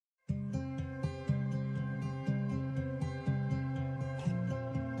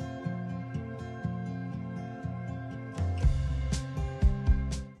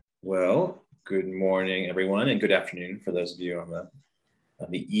Well, good morning, everyone, and good afternoon for those of you on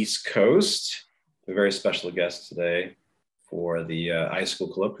the East Coast. A very special guest today for the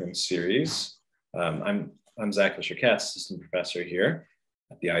iSchool Colloquium series. I'm Zach Fisher-Katz, assistant professor here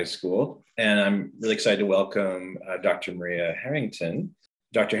at the iSchool, and I'm really excited to welcome Dr. Maria Harrington.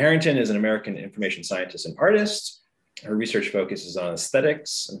 Dr. Harrington is an American information scientist and artist. Her research focuses on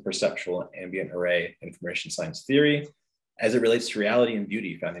aesthetics and perceptual ambient array information science theory as it relates to reality and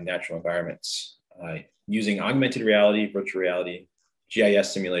beauty found in natural environments, using augmented reality, virtual reality,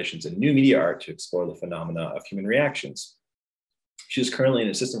 GIS simulations, and new media art to explore the phenomena of human reactions. She is currently an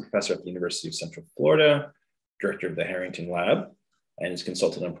assistant professor at the University of Central Florida, director of the Harrington Lab, and is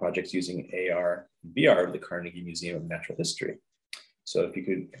consulted on projects using AR and VR of the Carnegie Museum of Natural History. So if you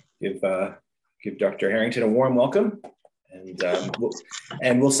could give Dr. Harrington a warm welcome.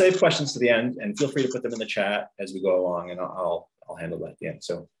 And we'll save questions to the end, and feel free to put them in the chat as we go along, and I'll handle that at the end.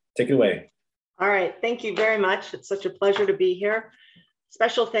 So take it away. All right, thank you very much. It's such a pleasure to be here.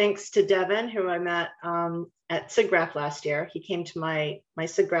 Special thanks to Devin, who I met at SIGGRAPH last year. He came to my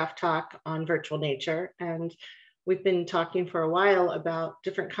SIGGRAPH talk on virtual nature, and we've been talking for a while about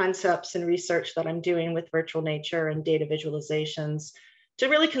different concepts and research that I'm doing with virtual nature and data visualizations to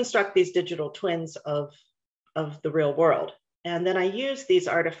really construct these digital twins of the real world. And then I use these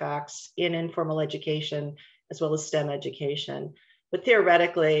artifacts in informal education as well as STEM education. But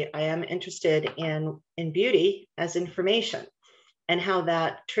theoretically, I am interested in beauty as information and how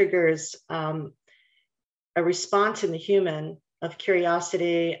that triggers a response in the human of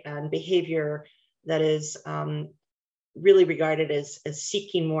curiosity and behavior that is really regarded as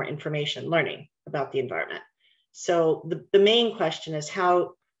seeking more information, learning about the environment. So the main question is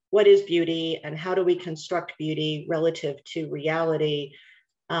what is beauty and how do we construct beauty relative to reality,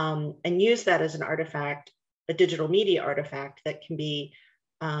 and use that as an artifact, a digital media artifact that can be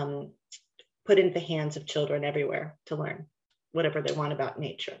put into the hands of children everywhere to learn whatever they want about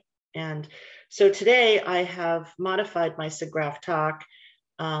nature. And so today I have modified my SIGGRAPH talk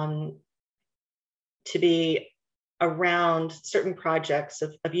to be around certain projects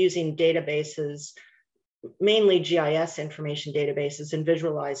of using databases, mainly GIS information databases, and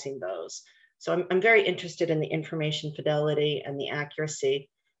visualizing those. So I'm very interested in the information fidelity and the accuracy,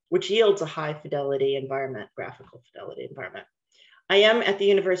 which yields a high fidelity environment, graphical fidelity environment. I am at the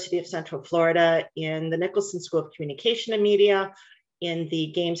University of Central Florida in the Nicholson School of Communication and Media in the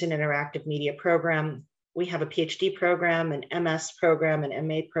Games and Interactive Media program. We have a PhD program, an MS program, an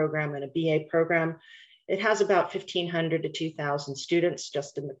MA program, and a BA program. It has about 1,500 to 2,000 students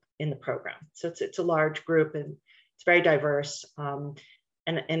just in the program. So it's a large group, and it's very diverse and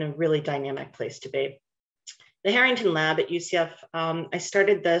a really dynamic place to be. The Harrington Lab at UCF, I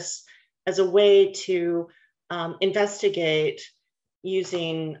started this as a way to investigate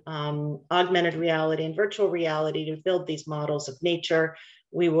using augmented reality and virtual reality to build these models of nature.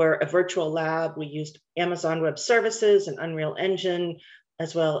 We were a virtual lab. We used Amazon Web Services and Unreal Engine,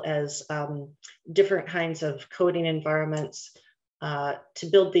 as well as different kinds of coding environments to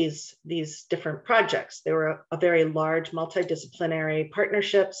build these different projects. They were a very large multidisciplinary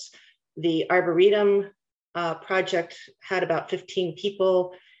partnerships. The Arboretum project had about 15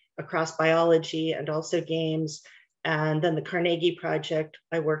 people across biology and also games. And then the Carnegie project,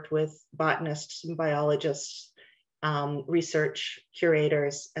 I worked with botanists and biologists, research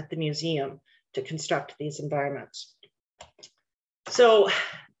curators at the museum to construct these environments. So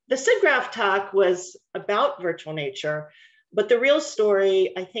the SIGGRAPH talk was about virtual nature, but the real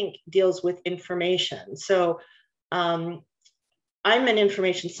story, I think, deals with information. So I'm an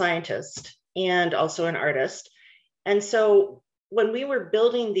information scientist and also an artist. And so when we were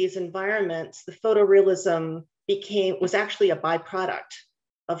building these environments, the photorealism was actually a byproduct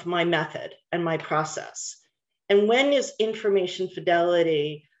of my method and my process. And when is information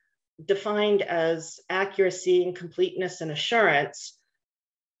fidelity defined as accuracy and completeness and assurance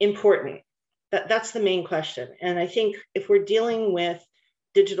important? That's the main question. And I think if we're dealing with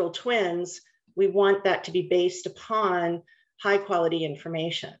digital twins, we want that to be based upon high quality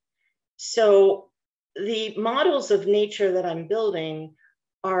information. So the models of nature that I'm building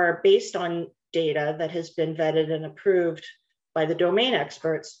are based on data that has been vetted and approved by the domain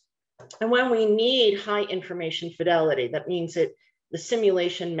experts. And when we need high information fidelity, that means that the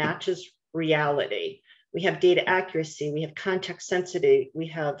simulation matches reality. We have data accuracy, we have context sensitivity, we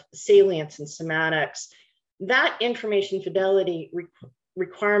have salience and semantics. That information fidelity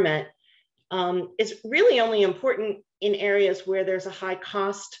requirement is really only important in areas where there's a high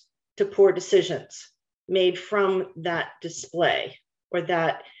cost to poor decisions made from that display or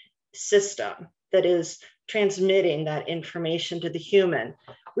that system. that is transmitting that information to the human.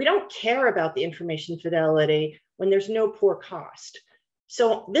 We don't care about the information fidelity when there's no poor cost.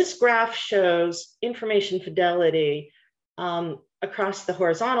 So this graph shows information fidelity across the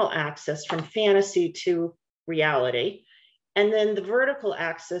horizontal axis from fantasy to reality. And then the vertical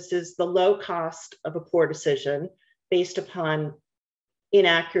axis is the low cost of a poor decision based upon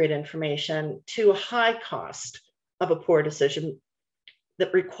inaccurate information to a high cost of a poor decision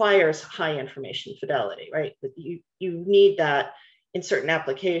that requires high information fidelity, right? That you need that in certain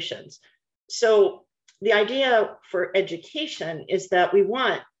applications. So the idea for education is that we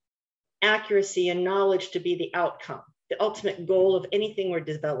want accuracy and knowledge to be the outcome, the ultimate goal of anything we're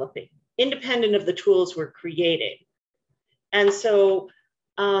developing, independent of the tools we're creating. And so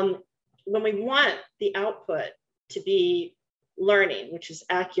when we want the output to be learning, which is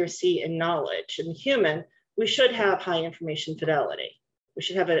accuracy and knowledge in the human, we should have high information fidelity. We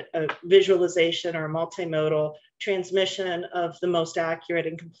should have a visualization or a multimodal transmission of the most accurate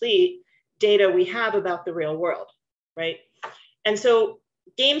and complete data we have about the real world, right? And so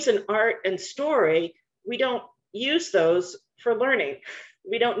games and art and story, we don't use those for learning.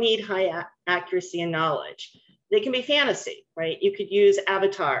 We don't need high accuracy and knowledge. They can be fantasy, right? You could use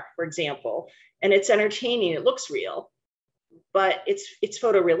Avatar, for example, and it's entertaining, it looks real, but it's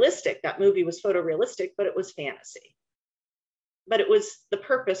photorealistic. That movie was photorealistic, but it was fantasy. But the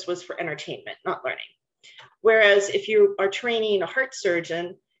purpose was for entertainment, not learning. Whereas if you are training a heart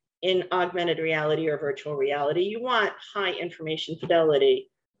surgeon in augmented reality or virtual reality, you want high information fidelity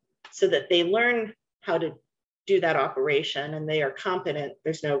so that they learn how to do that operation and they are competent.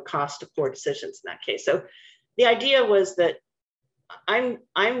 There's no cost of poor decisions in that case. So the idea was that I'm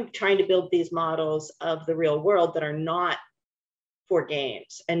trying to build these models of the real world that are not for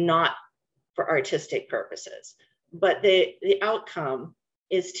games and not for artistic purposes, but the outcome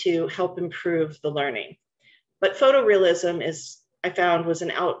is to help improve the learning. But photorealism I found was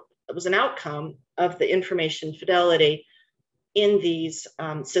an outcome of the information fidelity in these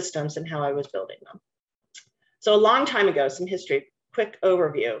systems and how I was building them. So a long time ago, some history, quick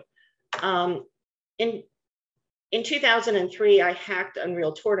overview. In 2003, I hacked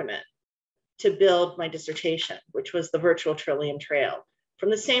Unreal Tournament to build my dissertation, which was the virtual Trillium Trail,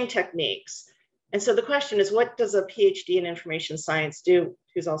 from the same techniques. And so the question is, what does a PhD in information science do,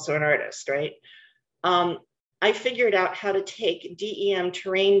 who's also an artist, right? I figured out how to take DEM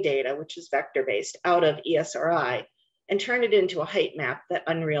terrain data, which is vector-based, out of ESRI and turn it into a height map that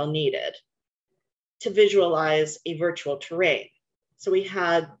Unreal needed to visualize a virtual terrain. So we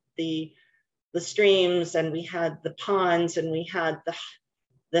had the streams and we had the ponds and we had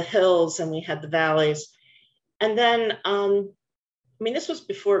the hills and we had the valleys. And then, this was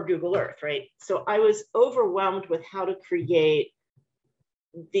before Google Earth, right? So I was overwhelmed with how to create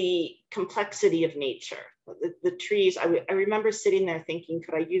the complexity of nature. The trees, I remember sitting there thinking,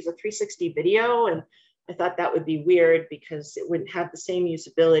 could I use a 360 video? And I thought that would be weird because it wouldn't have the same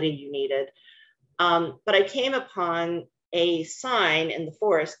usability you needed. But I came upon a sign in the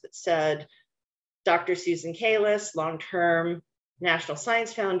forest that said, Dr. Susan Kalis, long-term National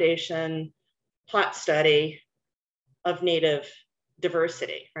Science Foundation, plot study of native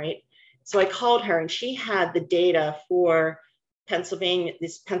diversity, right? So I called her and she had the data for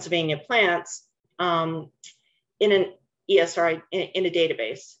these Pennsylvania plants in an ESRI, in a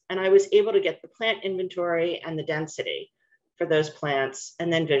database. And I was able to get the plant inventory and the density for those plants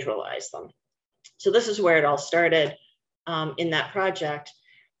and then visualize them. So this is where it all started in that project.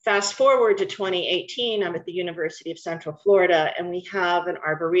 Fast forward to 2018, I'm at the University of Central Florida and we have an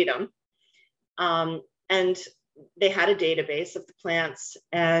arboretum. And they had a database of the plants.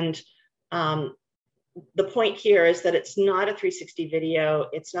 And the point here is that it's not a 360 video.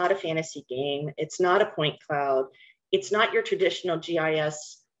 It's not a fantasy game. It's not a point cloud. It's not your traditional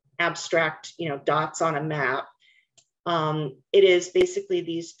GIS abstract, dots on a map. It is basically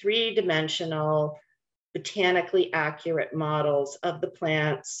these three-dimensional, botanically accurate models of the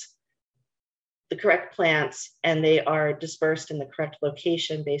plants, the correct plants, and they are dispersed in the correct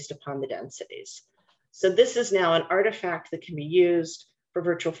location based upon the densities. So this is now an artifact that can be used for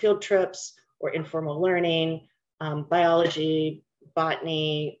virtual field trips or informal learning, biology,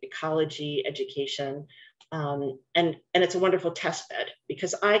 botany, ecology, education. And it's a wonderful test bed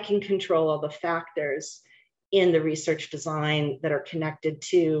because I can control all the factors in the research design that are connected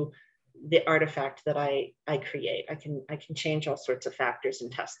to the artifact that I create. I can change all sorts of factors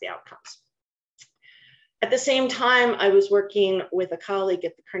and test the outcomes. At the same time, I was working with a colleague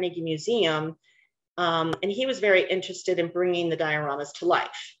at the Carnegie Museum, and he was very interested in bringing the dioramas to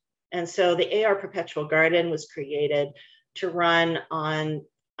life. And so the AR Perpetual Garden was created to run on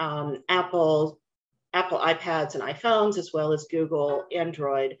Apple Apple iPads and iPhones, as well as Google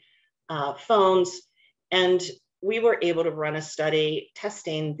Android phones. And we were able to run a study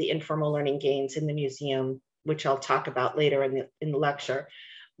testing the informal learning gains in the museum, which I'll talk about later in the lecture.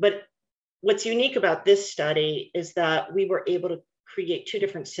 But what's unique about this study is that we were able to create two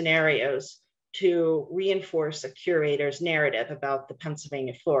different scenarios to reinforce a curator's narrative about the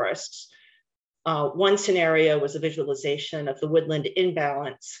Pennsylvania forests. One scenario was a visualization of the woodland in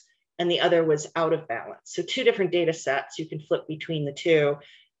balance, and the other was out of balance. So two different data sets, you can flip between the two,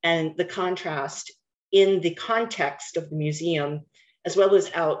 and the contrast in the context of the museum, as well as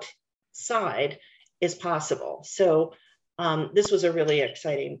outside, is possible. So this was a really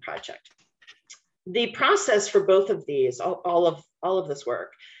exciting project. The process for both of these, all of this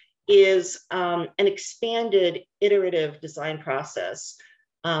work, is an expanded iterative design process.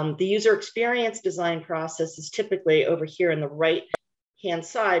 The user experience design process is typically over here on the right-hand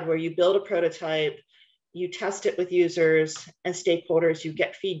side, where you build a prototype, you test it with users and stakeholders, you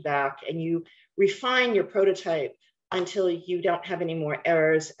get feedback, and you refine your prototype until you don't have any more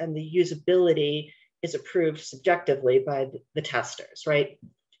errors and the usability is approved subjectively by the testers, right?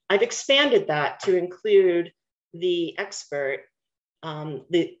 I've expanded that to include the expert and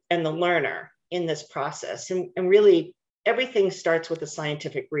the learner in this process. And really, everything starts with a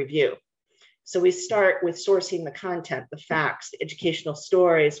scientific review. So we start with sourcing the content, the facts, the educational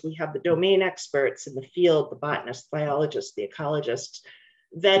stories. We have the domain experts in the field, the botanists, biologists, the ecologists,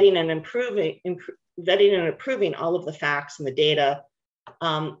 vetting and approving all of the facts and the data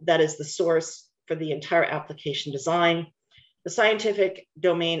that is the source for the entire application design. The scientific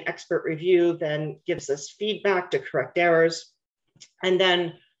domain expert review then gives us feedback to correct errors. And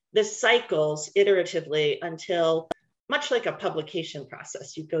then this cycles iteratively until, much like a publication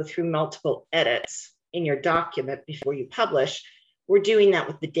process, you go through multiple edits in your document before you publish. We're doing that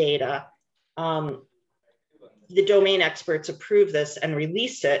with the data. The domain experts approve this and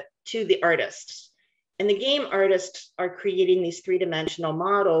release it to the artists. And the game artists are creating these three-dimensional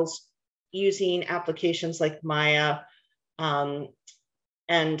models using applications like Maya. And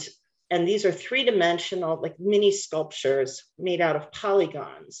these are three-dimensional, like mini sculptures made out of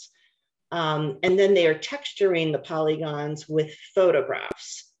polygons. And then they are texturing the polygons with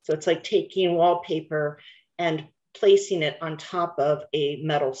photographs. So it's like taking wallpaper and placing it on top of a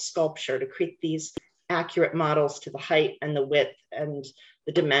metal sculpture to create these accurate models to the height and the width and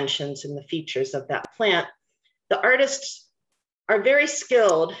the dimensions and the features of that plant. The artists are very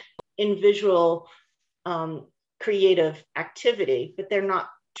skilled in visual creative activity, but they're not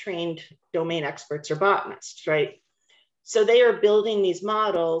trained domain experts or botanists, right? So they are building these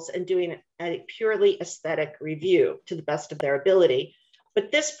models and doing a purely aesthetic review to the best of their ability.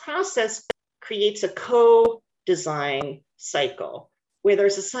 But this process creates a co-design cycle where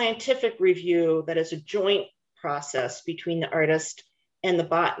there's a scientific review that is a joint process between the artist and the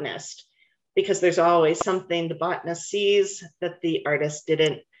botanist, because there's always something the botanist sees that the artist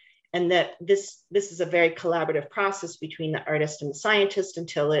didn't. And that this is a very collaborative process between the artist and the scientist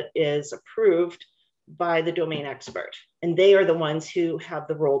until it is approved by the domain expert. And they are the ones who have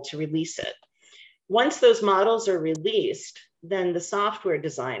the role to release it. Once those models are released, then the software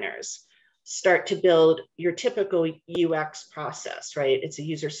designers start to build your typical UX process, right? It's a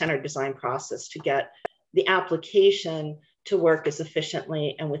user-centered design process to get the application to work as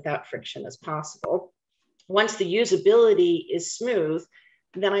efficiently and without friction as possible. Once the usability is smooth,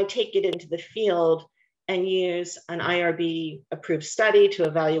 then I take it into the field and use an IRB approved study to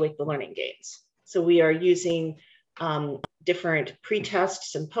evaluate the learning gains. So we are using different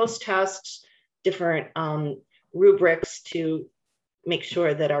pre-tests and post-tests, different rubrics to make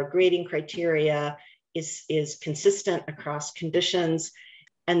sure that our grading criteria is consistent across conditions.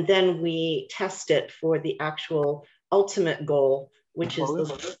 And then we test it for the actual ultimate goal, which is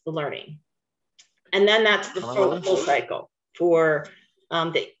the learning. And then that's the full cycle for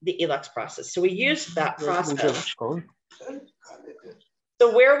the ELEX process. So we use that process.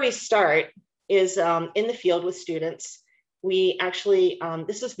 So where we start is in the field with students. We actually,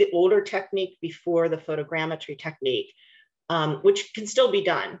 this is the older technique before the photogrammetry technique, which can still be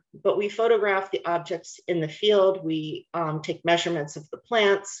done, but we photograph the objects in the field. We take measurements of the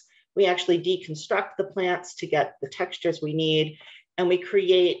plants. We actually deconstruct the plants to get the textures we need. And we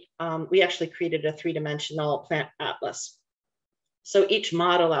create, we actually created a three-dimensional plant atlas. So each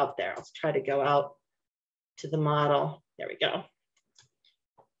model out there, let's try to go out to the model. There we go.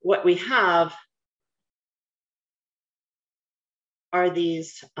 What we have are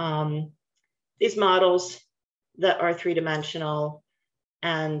these models that are three-dimensional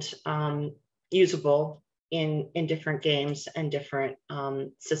and usable in different games and different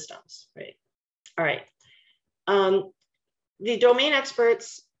systems, right? All right. The domain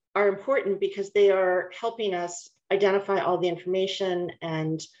experts are important because they are helping us identify all the information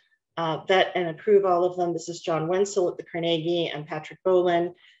and vet and approve all of them. This is John Wenzel at the Carnegie and Patrick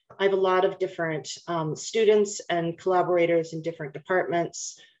Boland. I have a lot of different students and collaborators in different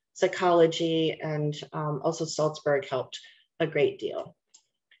departments, psychology, and also Salzburg helped a great deal.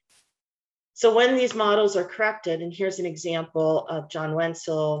 So when these models are corrected, and here's an example of John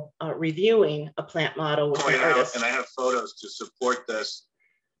Wenzel reviewing a plant model with an artist. And I have photos to support this,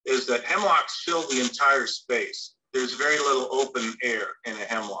 is that hemlocks fill the entire space. There's very little open air in a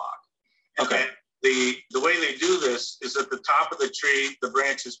hemlock. Okay. And the way they do this is at the top of the tree, the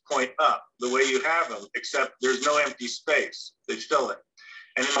branches point up the way you have them, except there's no empty space. They fill it.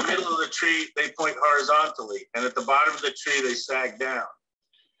 And in the middle of the tree, they point horizontally. And at the bottom of the tree, they sag down.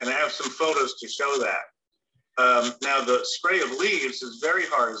 And I have some photos to show that. Now, the spray of leaves is very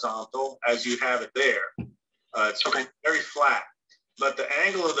horizontal, as you have it there. It's very flat. But the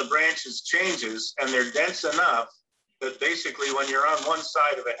angle of the branches changes, and they're dense enough that basically when you're on one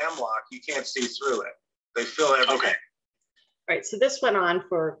side of a hemlock, you can't see through it. They fill everything. Okay. All right, so this went on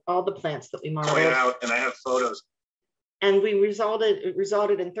for all the plants that we modeled. Point out, and I have photos. And it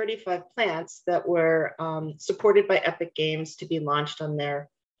resulted in 35 plants that were supported by Epic Games to be launched on their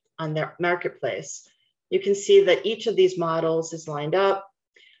marketplace. You can see that each of these models is lined up.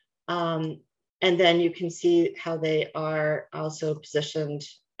 And then you can see how they are also positioned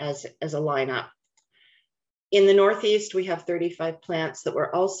as a lineup. In the Northeast, we have 35 plants that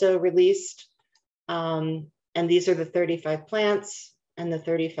were also released. And these are the 35 plants and the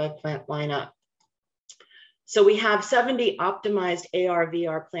 35 plant lineup. So we have 70 optimized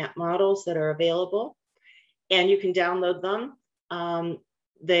AR/VR plant models that are available, and you can download them.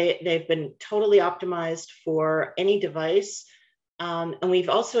 They've been totally optimized for any device. And we've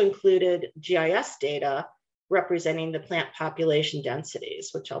also included GIS data representing the plant population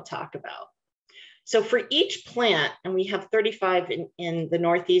densities, which I'll talk about. So for each plant, and we have 35 in the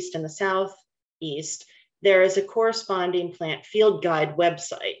Northeast and the Southeast, there is a corresponding plant field guide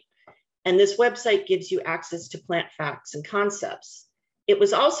website. And this website gives you access to plant facts and concepts. It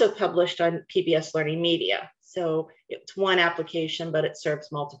was also published on PBS Learning Media. So it's one application, but it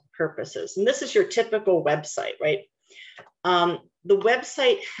serves multiple purposes. And this is your typical website, right? The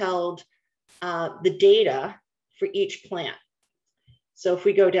website held the data for each plant. So if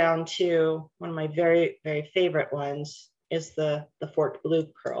we go down to one of my very, very favorite ones is the forked blue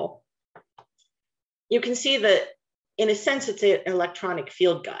curl. You can see that in a sense, it's an electronic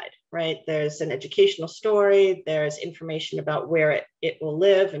field guide, right? There's an educational story, there's information about where it will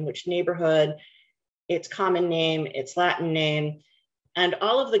live, in which neighborhood, its common name, its Latin name, and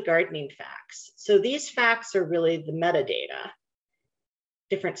all of the gardening facts. So these facts are really the metadata,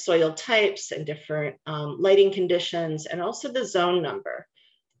 different soil types and different lighting conditions, and also the zone number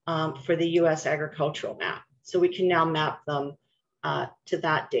for the US agricultural map. So we can now map them to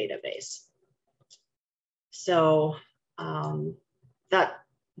that database. So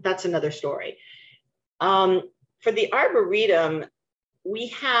that's another story. For the Arboretum, we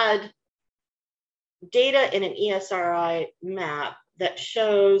had data in an ESRI map that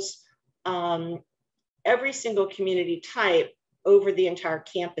shows every single community type over the entire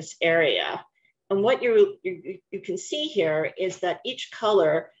campus area. And what you can see here is that each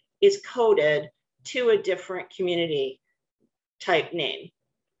color is coded to a different community type name,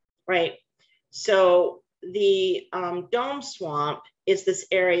 right? So the dome swamp is this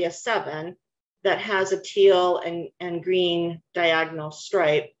area 7 that has a teal and green diagonal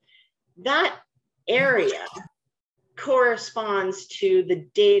stripe. That area corresponds to the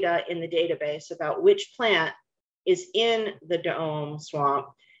data in the database about which plant is in the dome swamp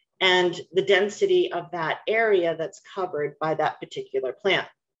and the density of that area that's covered by that particular plant.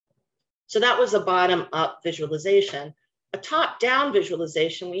 So that was a bottom-up visualization. A top-down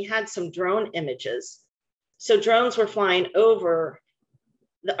visualization, we had some drone images. So drones were flying over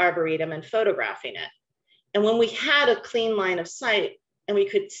the Arboretum and photographing it. And when we had a clean line of sight and we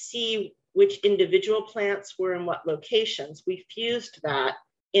could see which individual plants were in what locations, we fused that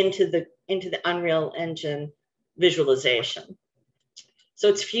into the Unreal Engine visualization. So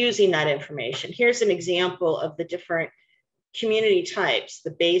it's fusing that information. Here's an example of the different community types,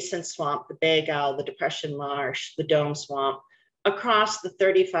 the basin swamp, the bagal, the depression marsh, the dome swamp, across the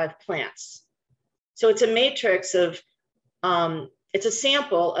 35 plants. So it's a matrix of, it's a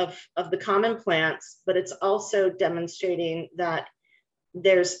sample of the common plants, but it's also demonstrating that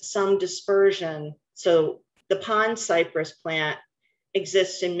there's some dispersion. So the pond cypress plant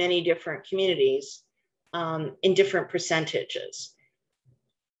exists in many different communities in different percentages.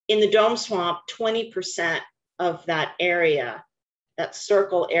 in the dome swamp, 20% of that area, that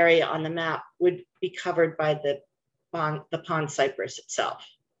circle area on the map, would be covered by the pond cypress itself.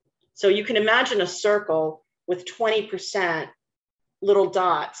 So you can imagine a circle with 20% little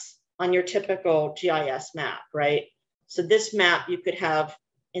dots on your typical GIS map, right? So this map, you could have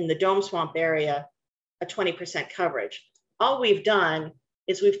in the dome swamp area, a 20% coverage. All we've done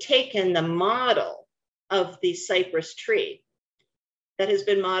is we've taken the model of the cypress tree that has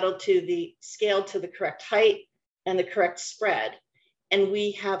been modeled to the scaled to the correct height and the correct spread. And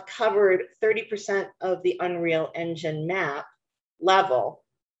we have covered 30% of the Unreal Engine map level,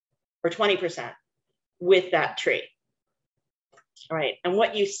 or 20%, with that tree. All right, and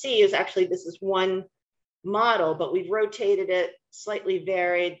what you see is actually, this is one model, but we've rotated it, slightly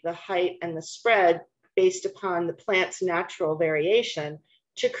varied the height and the spread based upon the plant's natural variation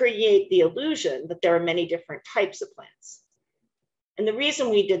to create the illusion that there are many different types of plants. And the reason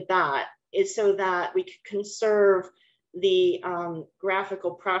we did that is so that we could conserve the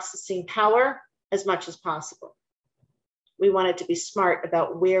graphical processing power as much as possible. We wanted to be smart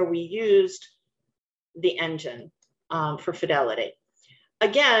about where we used the engine for fidelity.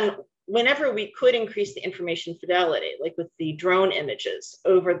 Again, whenever we could increase the information fidelity, like with the drone images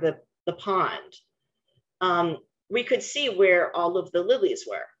over the pond, we could see where all of the lilies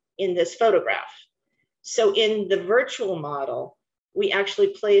were in this photograph. So in the virtual model, we actually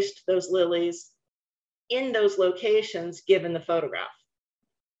placed those lilies in those locations given the photograph,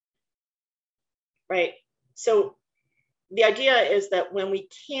 right? So the idea is that when we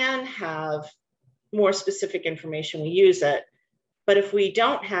can have more specific information, we use it. But if we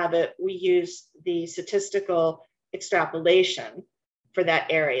don't have it, we use the statistical extrapolation for that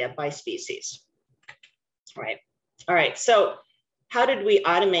area by species. All right, so how did we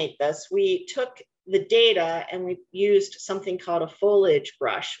automate this? We took the data and we used something called a foliage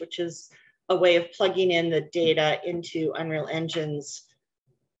brush, which is a way of plugging in the data into Unreal Engine's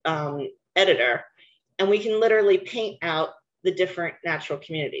editor. And we can literally paint out the different natural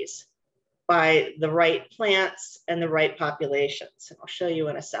communities by the right plants and the right populations. And I'll show you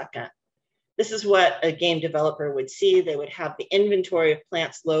in a second. This is what a game developer would see. They would have the inventory of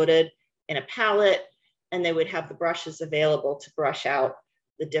plants loaded in a palette, and they would have the brushes available to brush out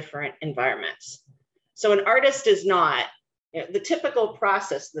the different environments. So an artist is not, the typical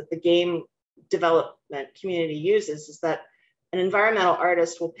process that the game development community uses is that an environmental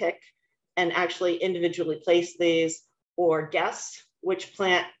artist will pick and actually individually place these or guess which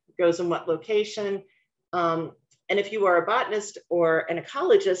plant goes in what location. And if you are a botanist or an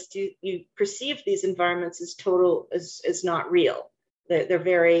ecologist, you perceive these environments as not real. They're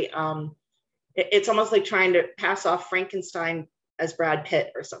very, it's almost like trying to pass off Frankenstein as Brad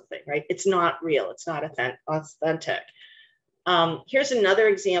Pitt or something, right? It's not real, it's not authentic. Here's another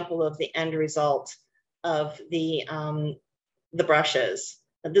example of the end result of the brushes.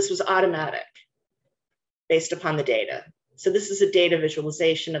 This was automatic based upon the data. So this is a data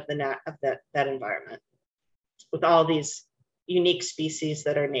visualization of that environment with all these unique species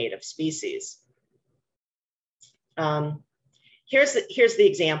that are native species. Here's the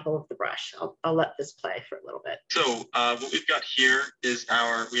example of the brush. I'll let this play for a little bit. So what we've got here is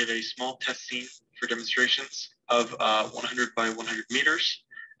we have a small test scene for demonstrations of 100 by 100 meters,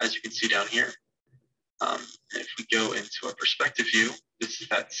 as you can see down here. And if we go into our perspective view, this is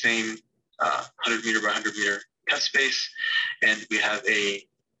that same 100 meter by 100 meter test space. And we have a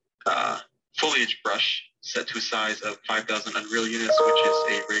foliage brush set to a size of 5,000 Unreal units, which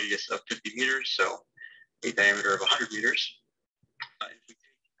is a radius of 50 meters, so a diameter of 100 meters. If we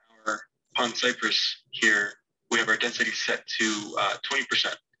take our pond cypress here, we have our density set to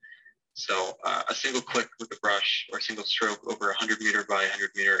 20%. So a single click with the brush or a single stroke over 100 meter by 100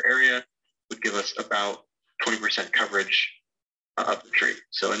 meter area would give us about 20% coverage of the tree.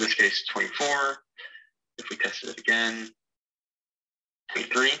 So in this case, 24. If we tested it again,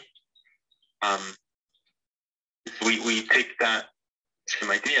 23. We take that same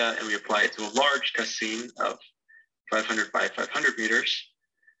idea and we apply it to a large test scene of 500 by 500 meters.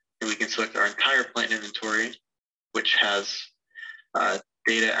 And we can select our entire plant inventory, which has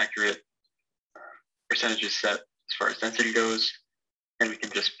data accurate percentages set as far as density goes. And we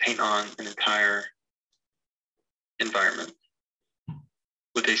can just paint on an entire environment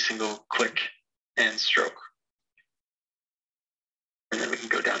with a single click and stroke. And then we can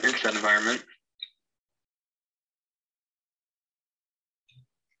go down into that environment.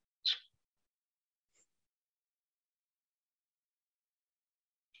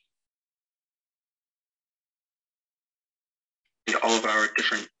 All of our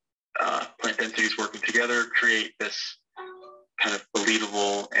different plant densities working together create this kind of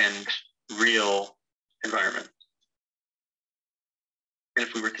believable and real environment. And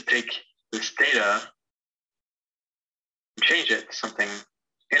if we were to take this data and change it to something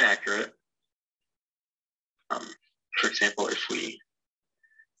inaccurate, for example, if we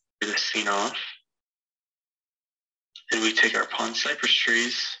do this scene off and we take our pond cypress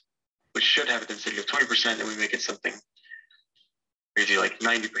trees, which should have a density of 20%, and we make it something crazy like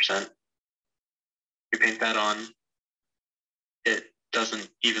 90%, we paint that on, it doesn't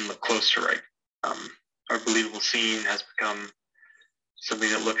even look close to right. Our believable scene has become something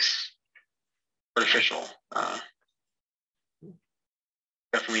that looks artificial.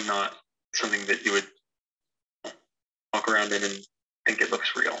 Definitely not something that you would walk around in and think it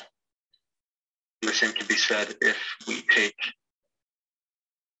looks real. And the same can be said if we take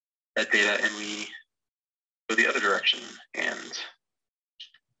that data and we go the other direction and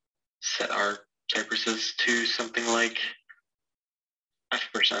set our cypresses to something like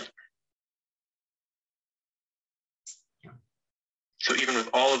 0.5%. So even with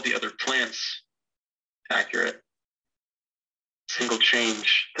all of the other plants accurate, single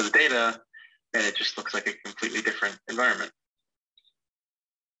change to the data, and it just looks like a completely different environment.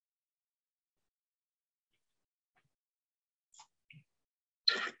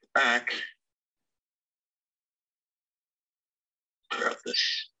 So if we go back, clear out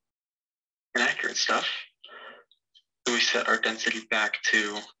this inaccurate stuff, so we set our density back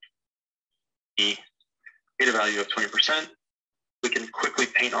to the data value of 20%. We can quickly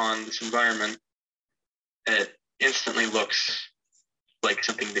paint on this environment, and it instantly looks like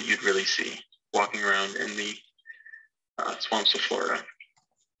something that you'd really see walking around in the swamps of Florida.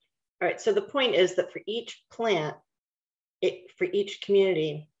 All right, so the point is that for each plant, for each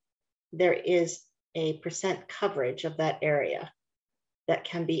community, there is a % coverage of that area that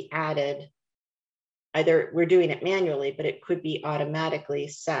can be added. Either we're doing it manually, but it could be automatically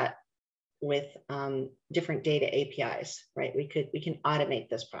set with different data APIs, right? We can automate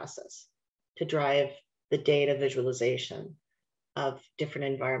this process to drive the data visualization of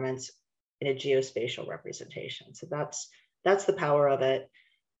different environments in a geospatial representation. So that's the power of it.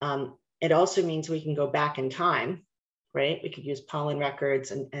 It also means we can go back in time, right? We could use pollen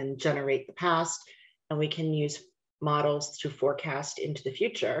records and generate the past, and we can use models to forecast into the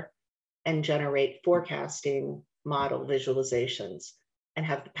future and generate forecasting model visualizations and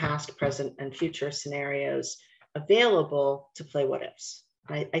have the past, present, and future scenarios available to play what ifs.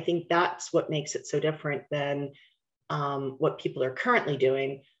 I think that's what makes it so different than what people are currently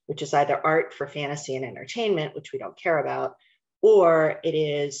doing, which is either art for fantasy and entertainment, which we don't care about, or it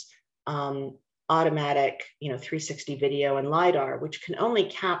is automatic, 360 video and LiDAR, which can only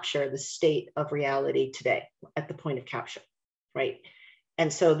capture the state of reality today at the point of capture, right?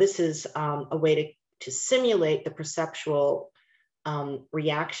 And so this is a way to simulate the perceptual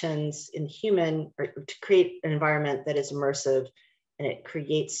reactions in human, or to create an environment that is immersive, and it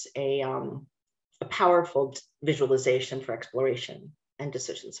creates a powerful visualization for exploration and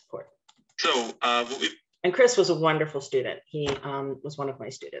decision support. So, and Chris was a wonderful student. He was one of my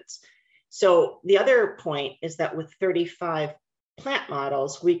students. So the other point is that with 35 plant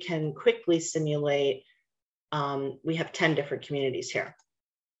models, we can quickly simulate, we have 10 different communities here.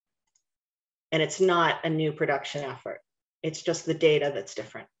 And it's not a new production effort. It's just the data that's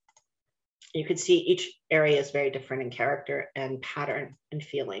different. You can see each area is very different in character and pattern and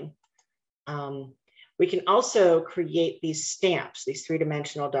feeling. We can also create these stamps, these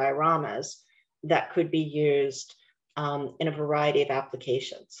three-dimensional dioramas that could be used in a variety of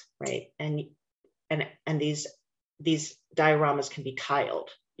applications, right? And these dioramas can be tiled.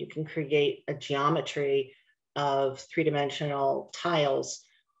 You can create a geometry of three-dimensional tiles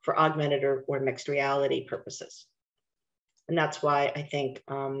for augmented or mixed reality purposes. And that's why I think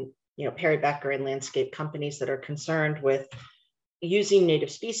Perry Becker and landscape companies that are concerned with using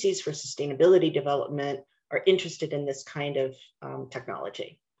native species for sustainability development are interested in this kind of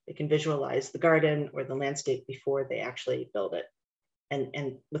technology. They can visualize the garden or the landscape before they actually build it,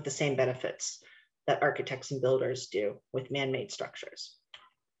 and with the same benefits that architects and builders do with man-made structures.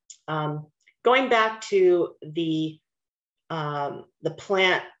 Going back to the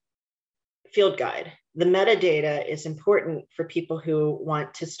plant field guide, the metadata is important for people who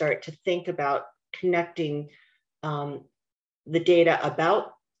want to start to think about connecting the data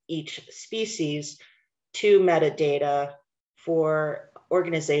about each species to metadata for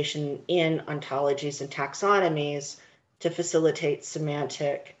organization in ontologies and taxonomies to facilitate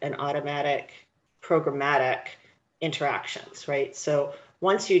semantic and automatic programmatic interactions, right? So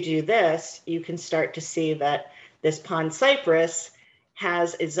once you do this, you can start to see that this pond cypress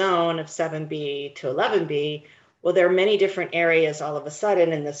has a zone of 7B to 11B, Well, there are many different areas all of a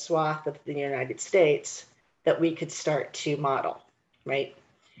sudden in the swath of the United States that we could start to model, right?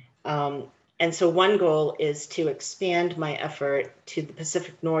 And so one goal is to expand my effort to the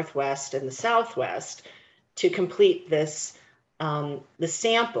Pacific Northwest and the Southwest to complete this,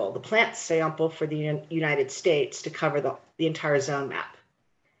 the plant sample for the United States to cover the entire zone map.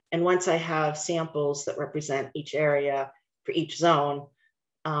 And once I have samples that represent each area for each zone,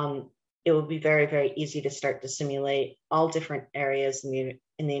 it will be very, very easy to start to simulate all different areas in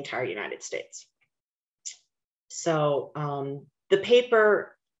the entire United States. So the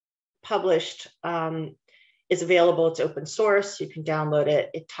paper published is available. It's open source. You can download it.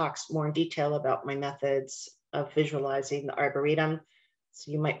 It talks more in detail about my methods of visualizing the Arboretum.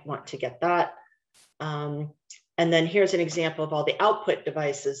 So you might want to get that. And then here's an example of all the output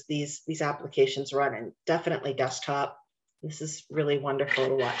devices these applications run in. Definitely desktop. This is really wonderful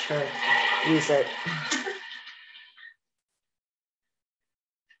to watch her use it.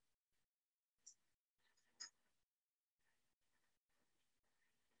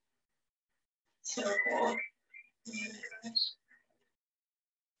 So cool.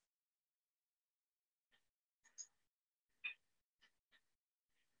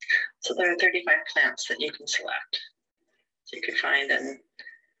 So there are 35 plants that you can select. So you could find and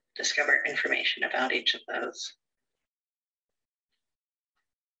discover information about each of those.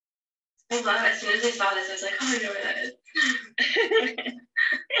 I love it. As soon as I saw this, I was like, oh, I know where that is.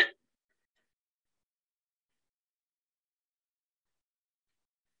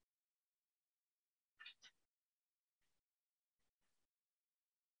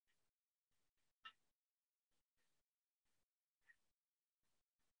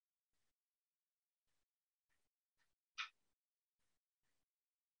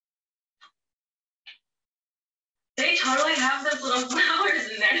 They totally have those little flowers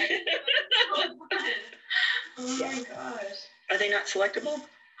in there. Oh my gosh. Are they not selectable?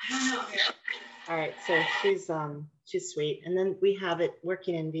 I don't know. Yeah. All right, so she's sweet. And then we have it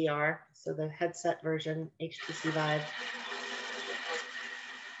working in VR. So the headset version, HTC Vive.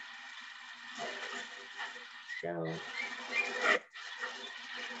 So,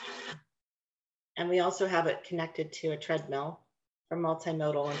 and we also have it connected to a treadmill for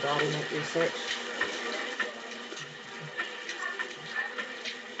multimodal embodiment research.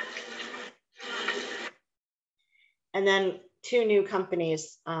 And then two new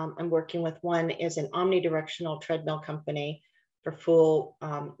companies I'm working with. One is an omnidirectional treadmill company for full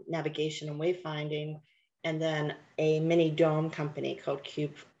navigation and wayfinding, and then a mini dome company called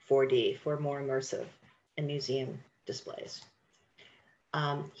Cube 4D for more immersive and museum displays.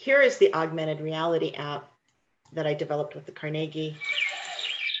 Here is the augmented reality app that I developed with the Carnegie.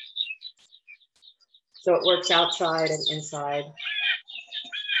 So it works outside and inside.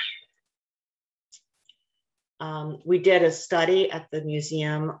 We did a study at the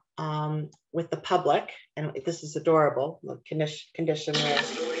museum with the public, and this is adorable, the condition where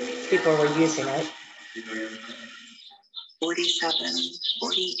people were using it. 47,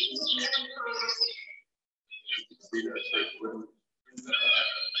 48.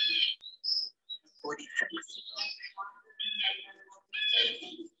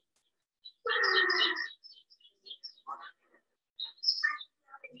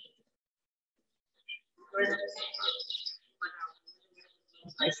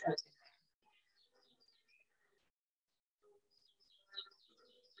 46.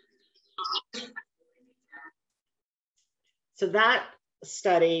 So that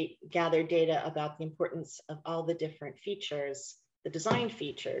study gathered data about the importance of all the different features, the design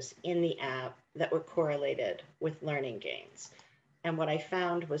features in the app that were correlated with learning gains. And what I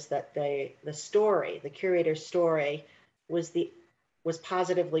found was that the curator's story was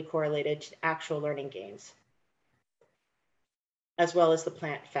positively correlated to actual learning gains, as well as the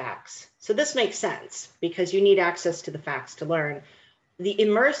plant facts. So this makes sense because you need access to the facts to learn. The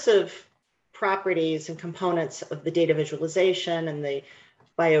immersive properties and components of the data visualization and the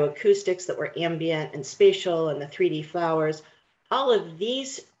bioacoustics that were ambient and spatial and the 3D flowers, all of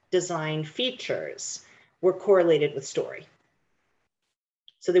these design features were correlated with story.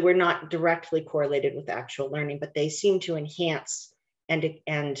 So they were not directly correlated with actual learning, but they seem to enhance and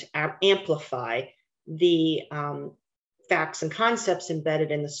amplify the facts and concepts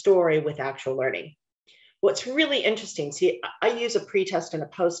embedded in the story with actual learning. What's really interesting, see, I use a pre-test and a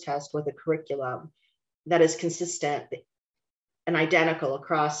post-test with a curriculum that is consistent and identical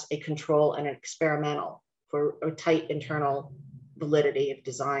across a control and an experimental for a tight internal validity of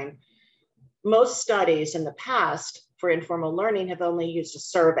design. Most studies in the past for informal learning have only used a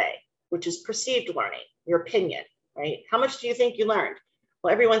survey, which is perceived learning, your opinion, right? How much do you think you learned?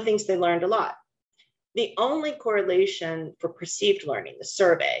 Well, everyone thinks they learned a lot. The only correlation for perceived learning, the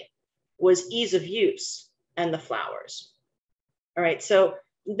survey, was ease of use and the flowers. All right, so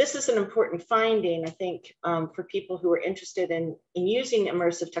this is an important finding, I think, for people who are interested in using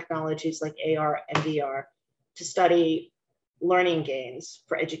immersive technologies like AR and VR to study learning gains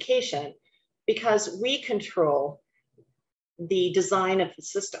for education, because we control the design of the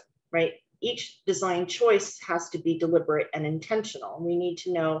system, right? Each design choice has to be deliberate and intentional. We need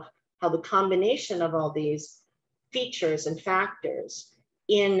to know how the combination of all these features and factors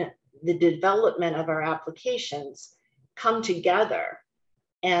in the development of our applications come together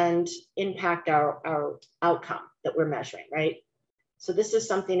and impact our outcome that we're measuring, right? So this is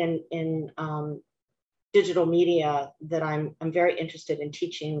something in digital media that I'm very interested in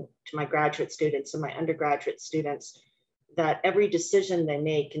teaching to my graduate students and my undergraduate students, that every decision they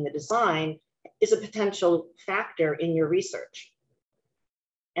make in the design is a potential factor in your research.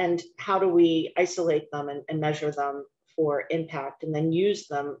 And how do we isolate them and measure them for impact and then use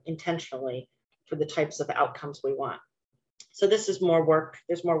them intentionally for the types of outcomes we want? So this is more work.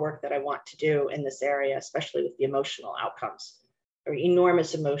 There's more work that I want to do in this area, especially with the emotional outcomes, or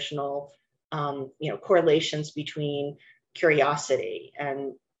enormous emotional correlations between curiosity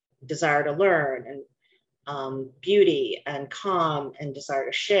and desire to learn, and beauty and calm and desire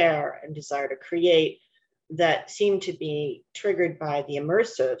to share and desire to create, that seem to be triggered by the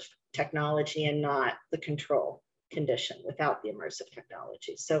immersive technology and not the control condition without the immersive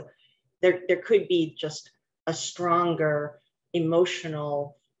technology. So there could be just a stronger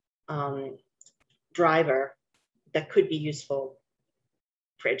emotional driver that could be useful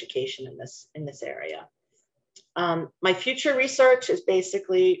for education in this area. My future research is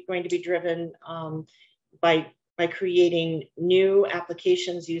basically going to be driven by creating new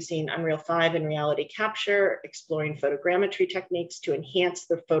applications using Unreal 5 and reality capture, exploring photogrammetry techniques to enhance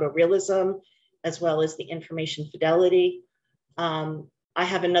the photorealism as well as the information fidelity. I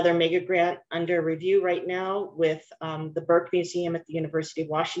have another mega grant under review right now with the Burke Museum at the University of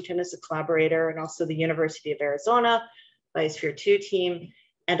Washington as a collaborator, and also the University of Arizona Biosphere 2 team,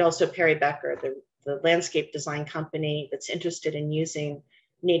 and also Perry Becker, the landscape design company that's interested in using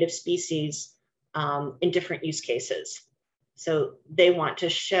native species in different use cases. So they want to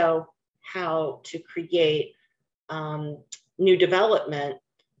show how to create new development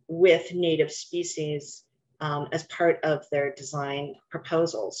with native species as part of their design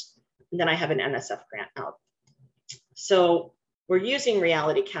proposals. And then I have an NSF grant out. So we're using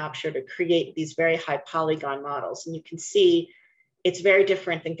reality capture to create these very high polygon models. And you can see it's very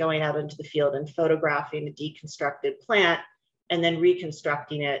different than going out into the field and photographing a deconstructed plant and then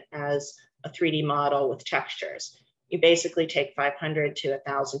reconstructing it as a 3D model with textures. You basically take 500 to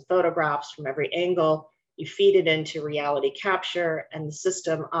 1,000 photographs from every angle, you feed it into reality capture, and the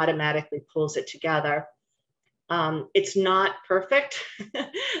system automatically pulls it together. It's not perfect.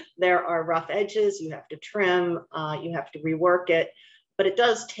 There are rough edges, you have to trim, you have to rework it, but it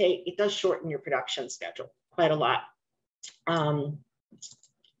does shorten your production schedule quite a lot. The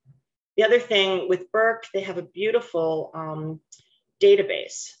other thing with Burke, they have a beautiful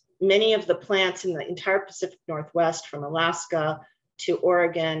database. Many of the plants in the entire Pacific Northwest, from Alaska to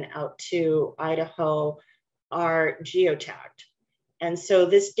Oregon out to Idaho, are geotagged. And so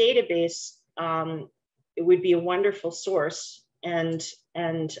this database, it would be a wonderful source and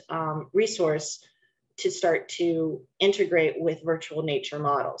resource to start to integrate with virtual nature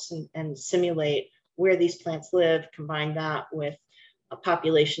models and simulate where these plants live, combine that with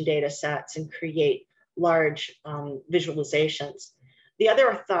population data sets and create large visualizations. The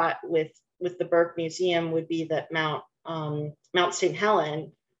other thought with the Burke Museum would be that Mount St.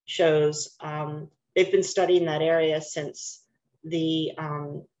 Helen shows, they've been studying that area since the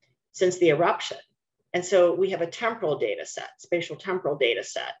eruption. And so we have a temporal data set, spatial temporal data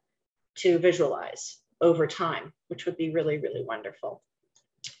set to visualize over time, which would be really, really wonderful.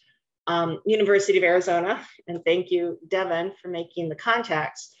 University of Arizona, and thank you, Devin, for making the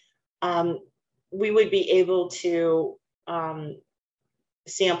contacts. We would be able to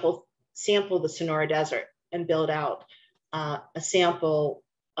sample the Sonora Desert and build out a sample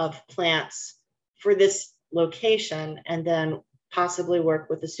of plants for this location, and then possibly work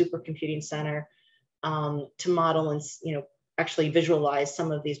with the supercomputing center to model and actually visualize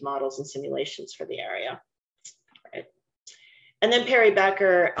some of these models and simulations for the area. Right. And then Perry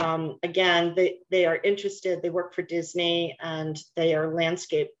Becker, again, they are interested, they work for Disney and they are a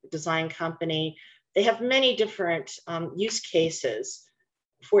landscape design company. They have many different use cases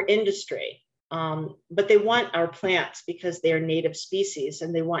for industry, but they want our plants because they are native species,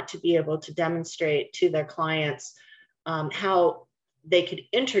 and they want to be able to demonstrate to their clients how they could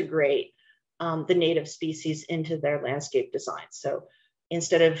integrate the native species into their landscape design. So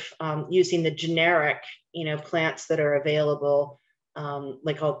instead of using the generic, plants that are available,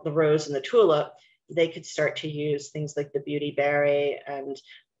 like all the rose and the tulip, they could start to use things like the beautyberry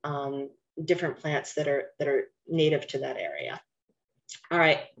and different plants that are native to that area. All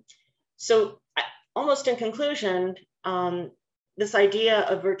right. So almost in conclusion, this idea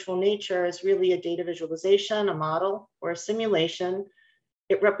of virtual nature is really a data visualization, a model, or a simulation.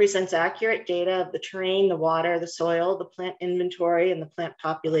 It represents accurate data of the terrain, the water, the soil, the plant inventory, and the plant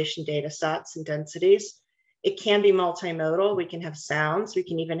population data sets and densities. It can be multimodal. We can have sounds. We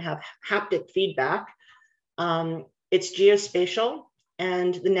can even have haptic feedback. It's geospatial,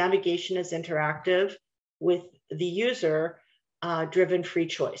 and the navigation is interactive with the user driven free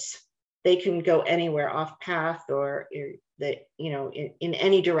choice. They can go anywhere off path or in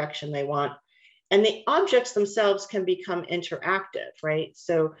any direction they want. And the objects themselves can become interactive, right?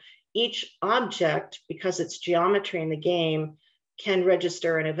 So each object, because it's geometry in the game, can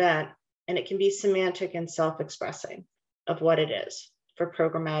register an event, and it can be semantic and self-expressing of what it is for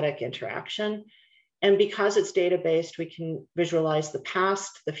programmatic interaction. And because it's data-based, we can visualize the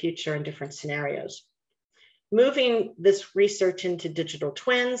past, the future, and different scenarios. Moving this research into digital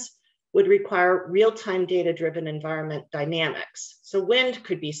twins would require real-time data-driven environment dynamics. So wind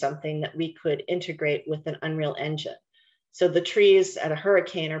could be something that we could integrate with an Unreal Engine. So the trees at a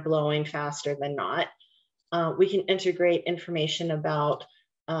hurricane are blowing faster than not. We can integrate information about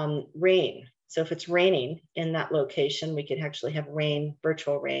rain. So if it's raining in that location, we could actually have rain,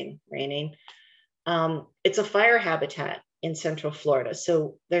 virtual rain, raining. It's a fire habitat in Central Florida.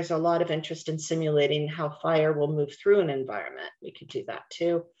 So there's a lot of interest in simulating how fire will move through an environment. We could do that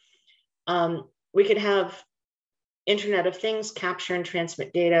too. We could have Internet of Things capture and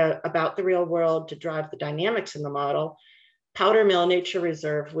transmit data about the real world to drive the dynamics in the model. Powder Mill Nature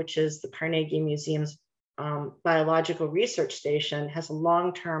Reserve, which is the Carnegie Museum's biological research station, has a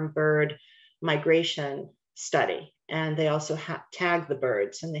long-term bird migration study. And they also tag the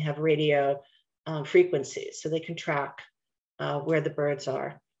birds, and they have radio frequencies, so they can track where the birds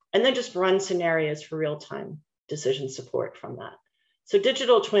are. And then just run scenarios for real-time decision support from that. So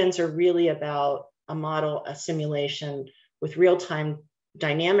digital twins are really about a model, a simulation with real-time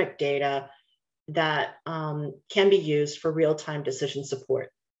dynamic data that can be used for real-time decision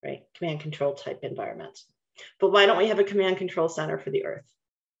support, right? Command control type environments. But why don't we have a command control center for the Earth?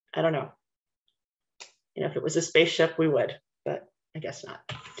 I don't know. If it was a spaceship, we would, but I guess not.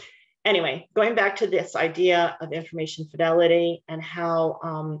 Anyway, going back to this idea of information fidelity and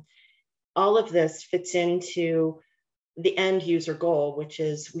how all of this fits into the end user goal, which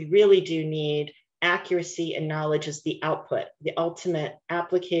is we really do need accuracy and knowledge as the output, the ultimate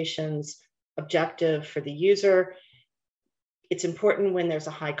applications objective for the user. It's important when there's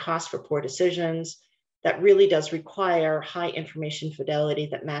a high cost for poor decisions. That really does require high information fidelity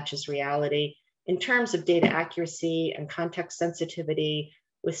that matches reality in terms of data accuracy and context sensitivity,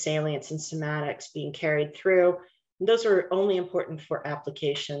 with salience and semantics being carried through. And those are only important for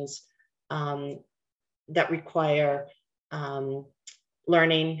applications that require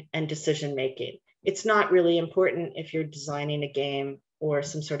learning and decision-making. It's not really important if you're designing a game or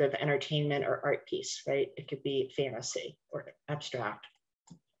some sort of entertainment or art piece, right? It could be fantasy or abstract.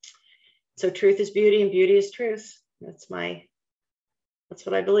 So truth is beauty and beauty is truth. That's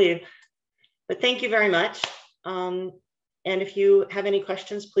what I believe. But thank you very much. And if you have any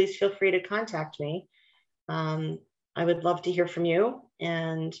questions, please feel free to contact me. I would love to hear from you.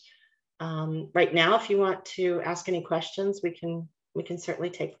 And right now, if you want to ask any questions, we can certainly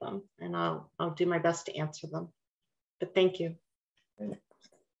take them, and I'll do my best to answer them. But thank you.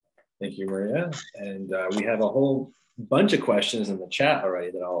 Thank you, Maria. And we have a whole bunch of questions in the chat already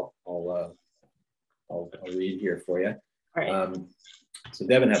that I'll read here for you. All right. So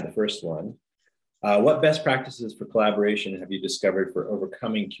Devin had the first one. What best practices for collaboration have you discovered for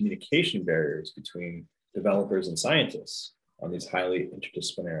overcoming communication barriers between developers and scientists on these highly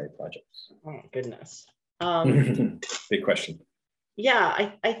interdisciplinary projects? Oh, goodness. Big question.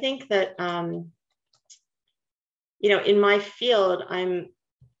 Yeah, I think that, in my field, I'm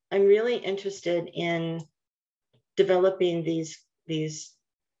really interested in developing these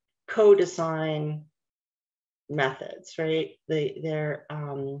co-design methods, right? They're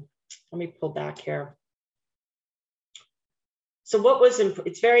let me pull back here. So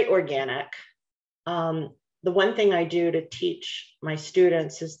it's very organic. The one thing I do to teach my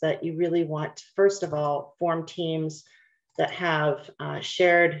students is that you really want to, first of all, form teams that have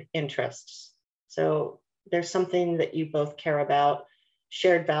shared interests. So there's something that you both care about.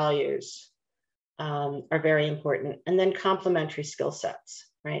 Shared values are very important. And then complementary skill sets.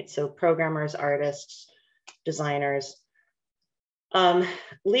 right? So programmers, artists, designers.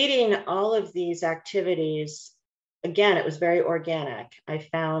 Leading all of these activities, again, it was very organic. I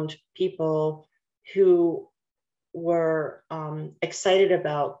found people who were excited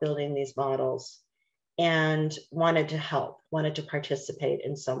about building these models and wanted to help, wanted to participate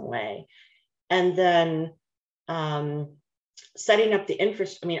in some way. And then setting up the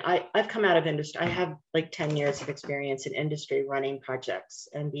infrastructure. I mean, I've come out of industry. I have like 10 years of experience in industry running projects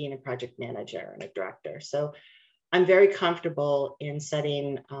and being a project manager and a director. So I'm very comfortable in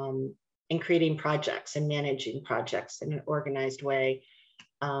setting and creating projects and managing projects in an organized way.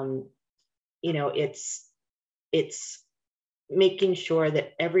 You know, it's making sure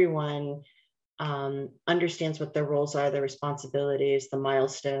that everyone understands what their roles are, their responsibilities, the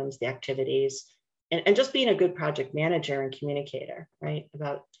milestones, the activities, and just being a good project manager and communicator, right?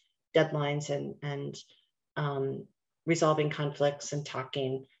 About deadlines and resolving conflicts and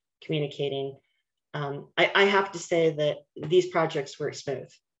talking, communicating. I have to say that these projects were smooth.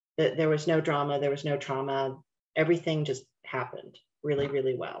 That there was no drama, there was no trauma. Everything just happened really,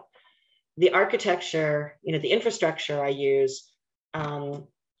 really well. The architecture, you know, the infrastructure I use,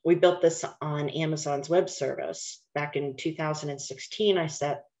 we built this on Amazon's web service. Back in 2016, I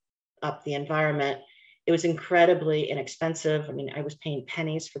set up the environment. It was incredibly inexpensive. I mean, I was paying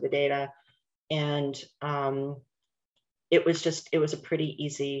pennies for the data, and it was a pretty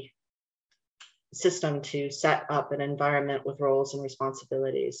easy system to set up an environment with roles and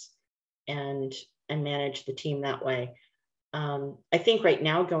responsibilities and manage the team that way. I think right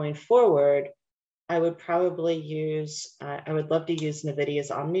now going forward, I would probably use, I would love to use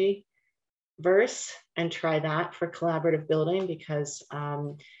NVIDIA's Omniverse and try that for collaborative building, because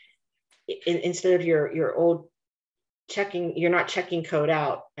instead of your old checking, you're not checking code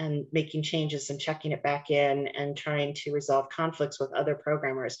out and making changes and checking it back in and trying to resolve conflicts with other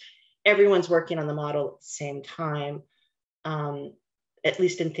programmers. Everyone's working on the model at the same time, at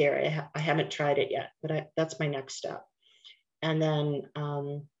least in theory. I haven't tried it yet, but that's my next step. And then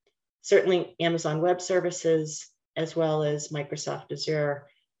certainly Amazon Web Services, as well as Microsoft Azure,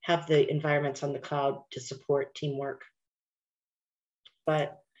 have the environments on the cloud to support teamwork.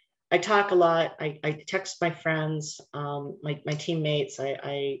 But I talk a lot. I text my friends, my teammates.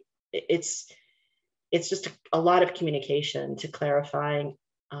 It's just a lot of communication to clarify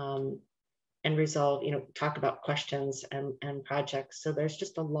and resolve, you know, talk about questions and projects. So there's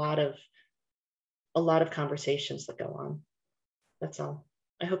just a lot of conversations that go on. That's all.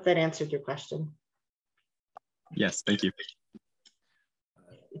 I hope that answered your question. Yes, thank you.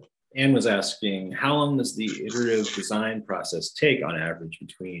 Anne was asking, how long does the iterative design process take on average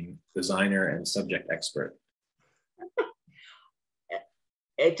between designer and subject expert?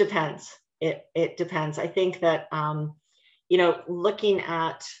 It depends. It depends. I think that, you know, looking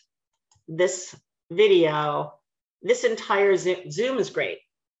at this video, this entire Zoom is great.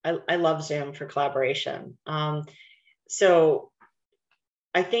 I love Zoom for collaboration. So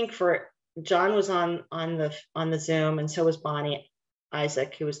I think for John was on the Zoom, and so was Bonnie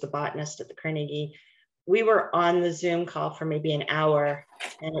Isaac, who was the botanist at the Carnegie. We were on the Zoom call for maybe an hour,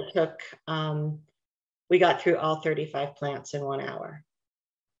 and it took, we got through all 35 plants in 1 hour.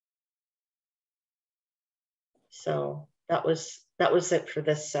 So that was it for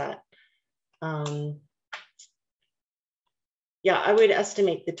this set. Yeah, I would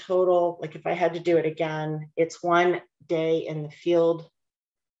estimate the total, like if I had to do it again, it's 1 day in the field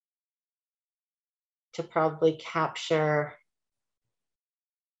to probably capture,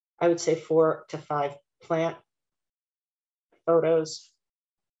 I would say 4 to 5 plant photos.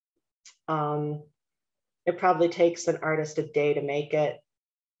 It probably takes an artist a day to make it.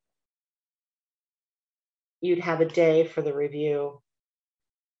 You'd have a day for the review.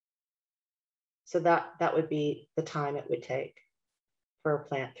 So that would be the time it would take for a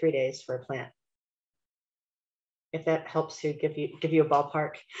plant, 3 days for a plant. If that helps you, give you a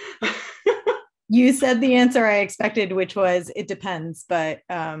ballpark. You said the answer I expected, which was it depends, but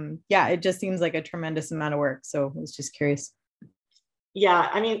yeah, it just seems like a tremendous amount of work. So I was just curious. Yeah,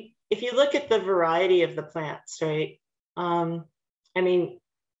 I mean, if you look at the variety of the plants, right? I mean,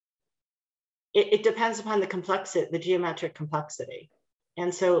 it depends upon the complexity, the geometric complexity.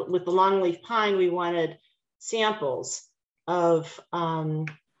 And so with the longleaf pine, we wanted samples of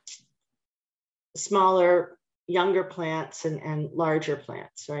smaller, younger plants and larger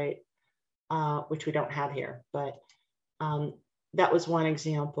plants, right? Which we don't have here, but that was one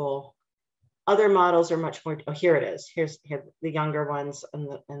example. Other models are much more, oh, here it is. Here's the younger ones and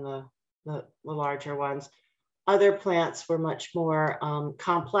the larger ones. Other plants were much more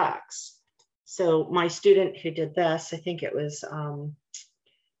complex. So my student who did this, I think it was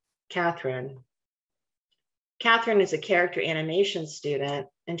Catherine. Catherine is a character animation student,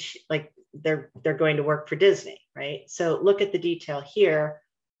 and they're going to work for Disney, right? So look at the detail here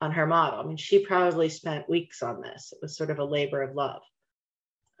on her model. I mean, she probably spent weeks on this. It was sort of a labor of love,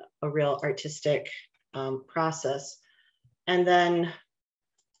 a real artistic process. And then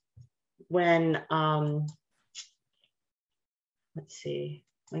when, let's see,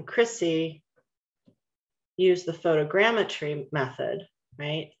 when Chrissy used the photogrammetry method,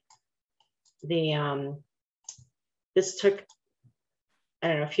 right? This took, I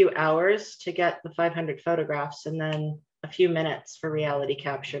don't know, a few hours to get the 500 photographs, and then a few minutes for reality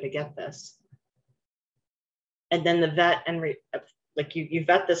capture to get this. And then the vet and like you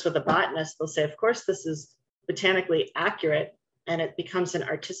vet this with a botanist, they'll say, of course, this is botanically accurate, and it becomes an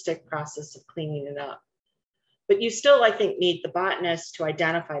artistic process of cleaning it up. But you still, I think, need the botanist to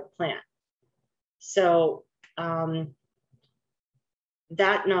identify the plant. So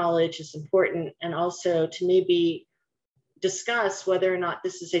that knowledge is important, and also to maybe discuss whether or not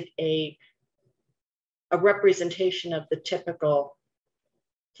this is a representation of the typical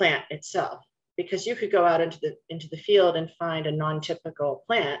plant itself, because you could go out into the field and find a non-typical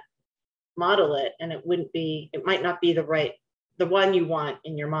plant, model it, and it might not be the one you want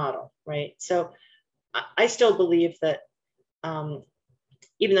in your model, right? So I still believe that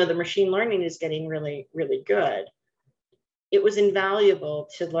even though the machine learning is getting really, really good, it was invaluable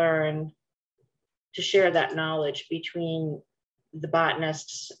to learn to share that knowledge between the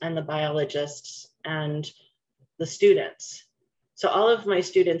botanists and the biologists and the students. So all of my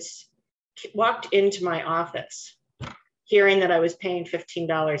students walked into my office hearing that I was paying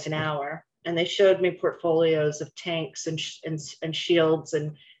 $15 an hour, and they showed me portfolios of tanks and shields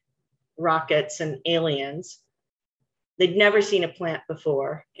and rockets and aliens. They'd never seen a plant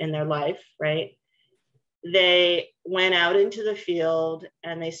before in their life, right? They went out into the field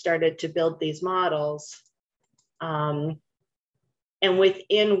and they started to build these models. And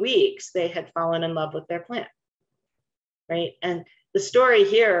within weeks, they had fallen in love with their plant, right? And the story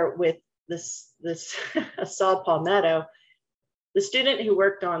here with this saw palmetto, the student who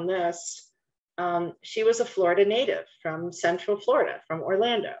worked on this, she was a Florida native from Central Florida, from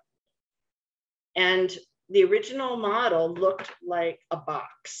Orlando. And the original model looked like a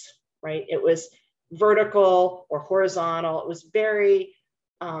box, right? It was vertical or horizontal. It was very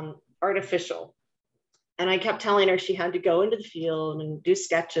artificial. And I kept telling her she had to go into the field and do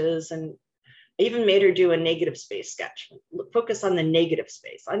sketches, and I even made her do a negative space sketch. Focus on the negative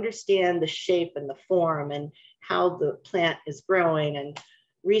space, understand the shape and the form and how the plant is growing, and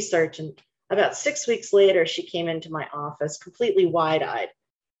research. And about 6 weeks later, she came into my office completely wide-eyed.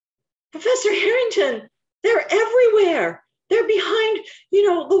 Professor Harrington, they're everywhere. They're behind,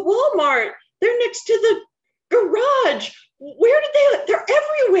 the Walmart. They're next to the garage. Where did they're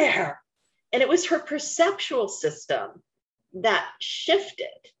everywhere. And it was her perceptual system that shifted.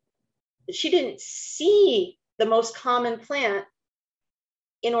 She didn't see the most common plant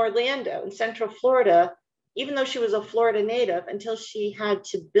in Orlando, in Central Florida, even though she was a Florida native, until she had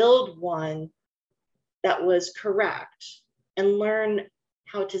to build one that was correct and learn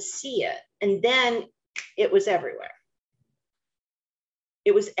how to see it. And then it was everywhere.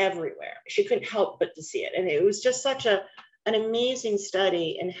 It was everywhere. She couldn't help but to see it. And it was just such an amazing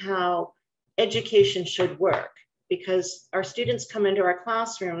study in how education should work, because our students come into our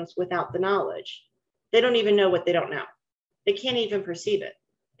classrooms without the knowledge. They don't even know what they don't know. They can't even perceive it.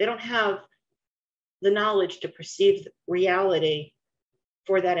 They don't have the knowledge to perceive reality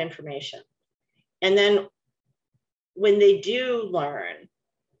for that information. And then when they do learn,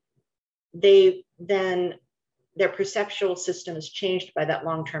 their perceptual system is changed by that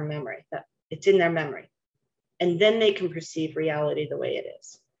long-term memory, that it's in their memory. And then they can perceive reality the way it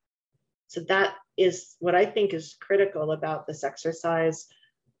is. So that is what I think is critical about this exercise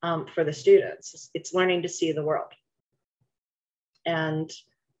for the students. It's learning to see the world. And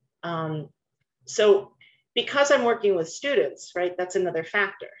so because I'm working with students, right, that's another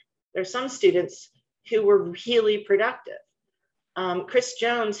factor. There's some students who were really productive. Chris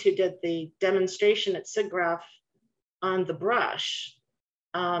Jones, who did the demonstration at SIGGRAPH on the brush,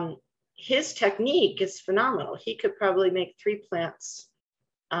 his technique is phenomenal. He could probably make 3 plants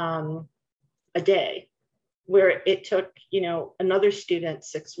a day, where it took, another student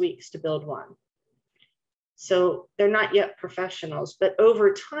 6 weeks to build one. So they're not yet professionals, but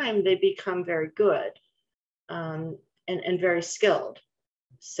over time they become very good and very skilled.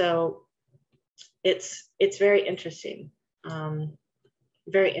 So it's very interesting.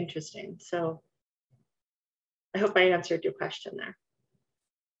 Very interesting. So I hope I answered your question there.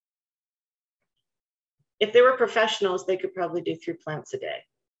 If they were professionals, they could probably do 3 plants a day.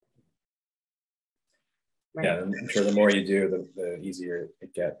 Right. Yeah, I'm sure the more you do, the easier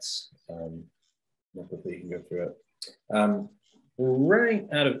it gets. More quickly you can go through it. We're running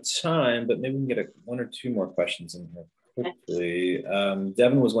out of time, but maybe we can get one or two more questions in here quickly.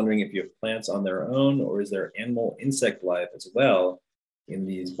 Devin was wondering if you have plants on their own, or is there animal insect life as well in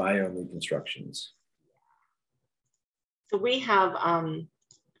these biome reconstructions? So we have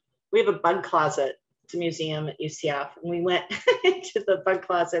a bug closet. It's a museum at UCF, and we went into the bug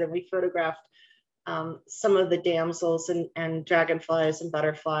closet and we photographed some of the damsels and dragonflies and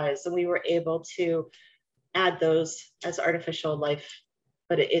butterflies, and we were able to add those as artificial life,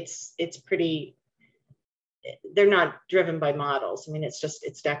 but it's pretty, they're not driven by models. I mean,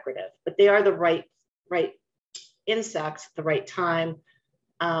 it's decorative, but they are the right insects at the right time.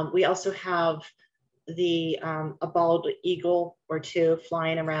 We also have a bald eagle or two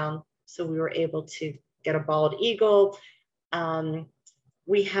flying around, so we were able to get a bald eagle.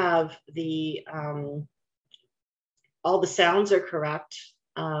 We have all the sounds are correct.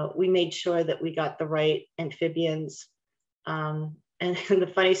 We made sure that we got the right amphibians. And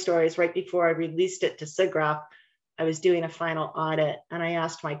the funny story is, right before I released it to SIGGRAPH, I was doing a final audit, and I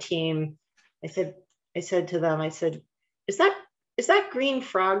asked my team, I said to them, is that green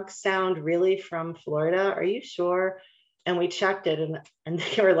frog sound really from Florida? Are you sure? And we checked it, and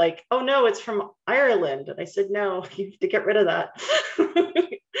they were like, oh no, it's from Ireland. And I said, no, you have to get rid of that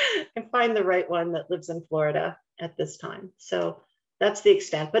and find the right one that lives in Florida at this time. So that's the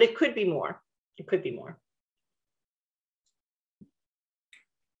extent, but it could be more. It could be more.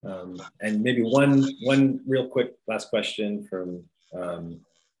 And maybe one real quick last question from,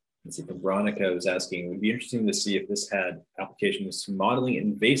 let's see, from Veronica, who's asking, it would be interesting to see if this had applications to modeling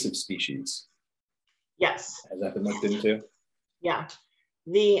invasive species. Yes. Has that been looked into? Yeah.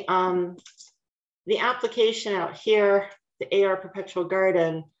 The application out here, the AR Perpetual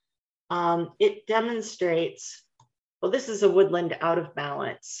Garden, it demonstrates, well, this is a woodland out of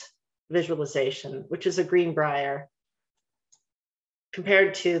balance visualization, which is a greenbrier,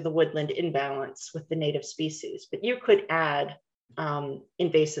 compared to the woodland in balance with the native species. But you could add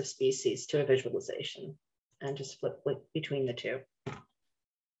invasive species to a visualization and just flip between the two.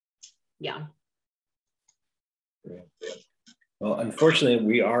 Yeah. Great. Well, unfortunately,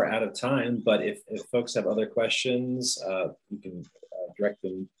 we are out of time, but if folks have other questions, you can direct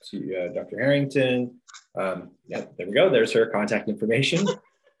them to Dr. Harrington. Yeah, there we go. There's her contact information.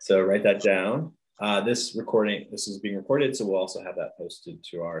 So write that down. This is being recorded, so we'll also have that posted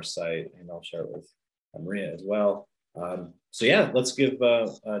to our site, and I'll share it with Maria as well. So yeah, let's give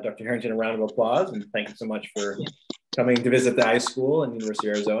Dr. Harrington a round of applause, and thank you so much for coming to visit the high school and University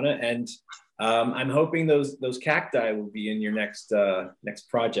of Arizona. And I'm hoping those cacti will be in your next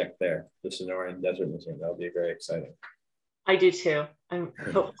project there, the Sonoran Desert Museum. That'll be very exciting. I do too. I'm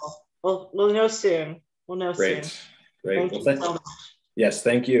hopeful. We'll know soon. We'll know soon. Great. Thank you so much. Yes,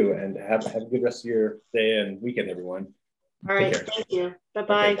 thank you, and have a good rest of your day and weekend, everyone. All right, thank you.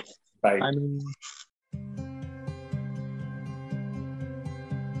 Bye-bye. Okay. Bye. Bye.